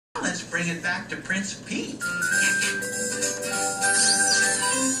Let's bring it back to Prince Pete.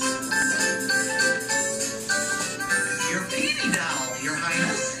 Your Petey doll, Your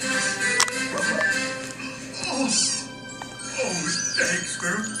Highness. Oh, thanks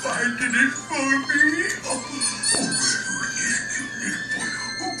for finding it for me.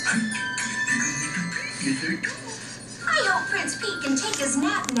 I hope Prince Pete can take his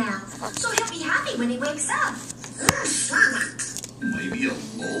nap now, so he'll be happy when he wakes up. Maybe a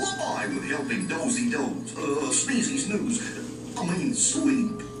lullaby would help him dozy doze, sneezy snooze. I mean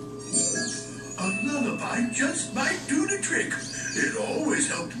sleep. A lullaby just might do the trick. It always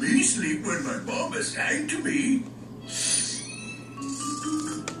helped me sleep when my mama sang to me.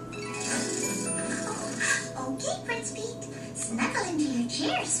 Okay, Prince Pete, snuggle into your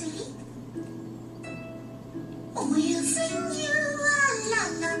chair, sweetie. We'll sing you a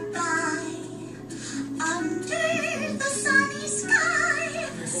lullaby under the sunny sky.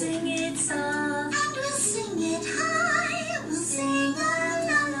 We'll sing it soft and we'll sing it high. We'll sing a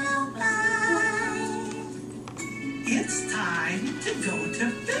lullaby. It's time to go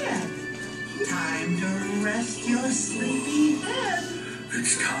to bed. Time to rest your sleepy head.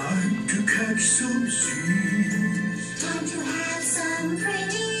 It's time to catch some seas. Time to have some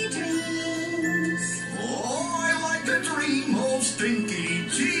pretty dreams. Oh, I like to dream of stinky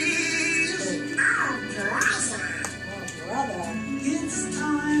cheese. Our brother. It's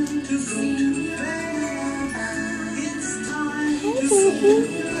time to go to bed. It's time to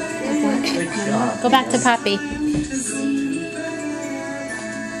Good job. Go back to Poppy.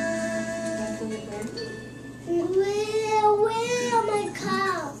 Where my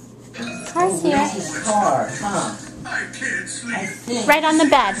car? Car's here. This is car, huh? I can't sleep. I think. Right on the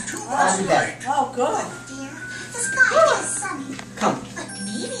bed. On the bed. Oh, good. Dear, the sky is sunny. Come. But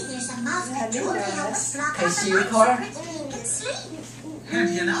maybe there's a mouse that tool to help us block Can I out see the your lights car? so Prince Pete can sleep. And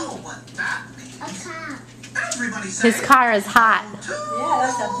you know what that means. A car. Everybody say His car is hot. Yeah,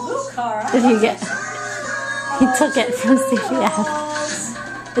 that's a blue car. Did you get? He took it from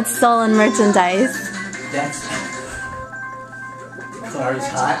CVS. It's stolen merchandise. That's. Car is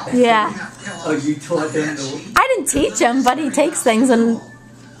hot. Yeah. Oh, you taught him to. I didn't teach him, but he takes things and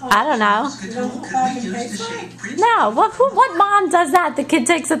I don't know. You know who car can pay for it? No, what mom does that? The kid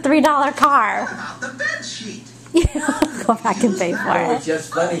takes a $3 car. about the bed sheet. Go back and pay for Oh, it. it's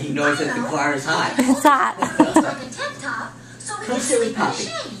just funny. He knows that the car is hot. It's hot. Like a tent top, so we Come can sit with sleep in the Poppy.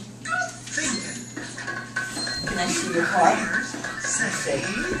 shade. Good thinking. Can I see your car? Say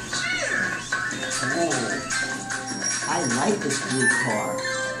cheers. Oh, I like this blue car.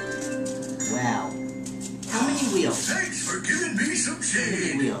 Wow. How many wheels? Thanks for giving me some How many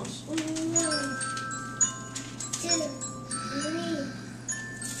shade. wheels? 1, 2, 3.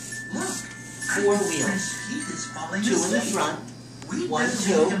 Look, 4 wheels. Prince Pete is falling 2 in the asleep. front We 1, better 2,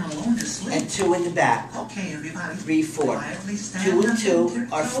 leave him alone to sleep. and 2 in the back. Okay, everybody. 3, 4. Quietly stand 2 and up 2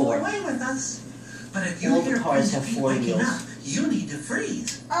 and are go 4. away with us. But if you All the hear cars Prince have Pete 4 waking wheels. up, you need to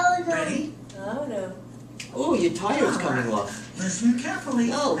freeze. Oh no. Ready? Oh, no. Oh, your tire's coming off. Listen carefully.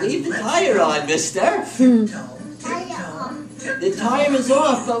 Oh, and leave the let's tire go. on, mister. Tiptoe, tiptoe, tiptoe. The tire is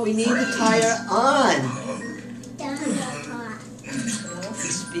off, but we need the tire on.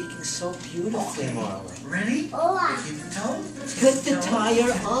 He's speaking so beautifully, Marlon. Ready? Oh, Tiptoe. Put the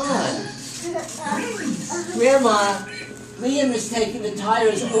tire on. Freeze. Grandma, Liam is taking the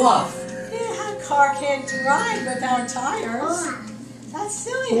tires off. Yeah, a car can't drive without tires. That's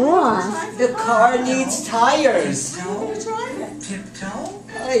silly. Yeah. The car needs tires. How are you gonna drive it? Tiptoe.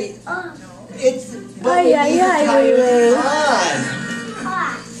 Hey, it's but we Ay, need the ay, ay, tires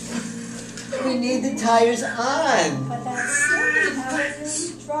on. We need the tires on. But that's silly. How are you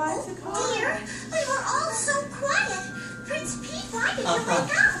gonna drive the car? dear, we were all so quiet. Prince Pete, why did you wake up?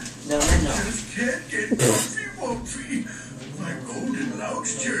 No. Just can't get comfy wumpy. My golden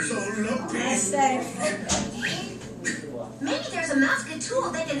lounge chair's all That's lumpy. safe. Maybe there's a mouse good tool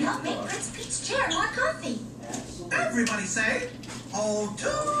that can help make Prince Pete's chair more comfy. Everybody say, oh,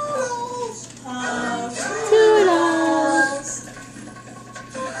 toodles. Toodles.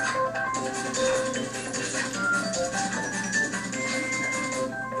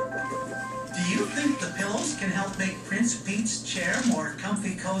 Do you think the pillows can help make Prince Pete's chair more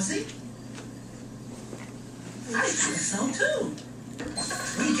comfy cozy? I think so too.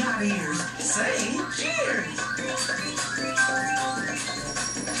 We got ears. Say cheers.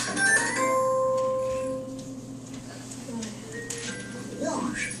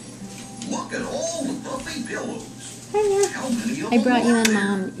 Whoosh. Look at all the puffy pillows. How many of I brought you them and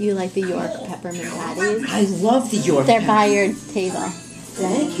are Mom, you like the York peppermint patties? I love the York. They're by your table.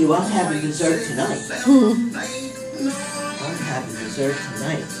 Thank you. I'm having dessert tonight. there? I'm having dessert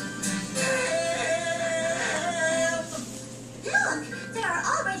tonight.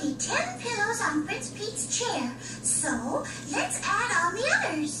 chair, so let's add on the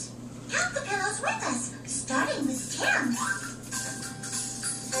others. Count the pillows with us, starting with 10.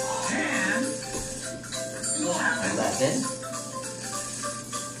 10, 11,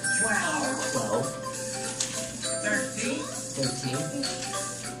 12, 12, 13, 13,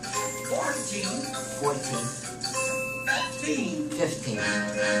 14, 14, 15. 15.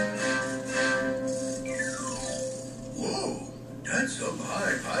 Whoa, that's some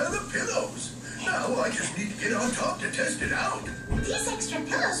high pile of pillows. Now I just need to get on top to test it out. These extra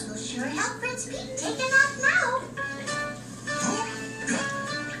pillows will sure help Prince Pete take a nap now.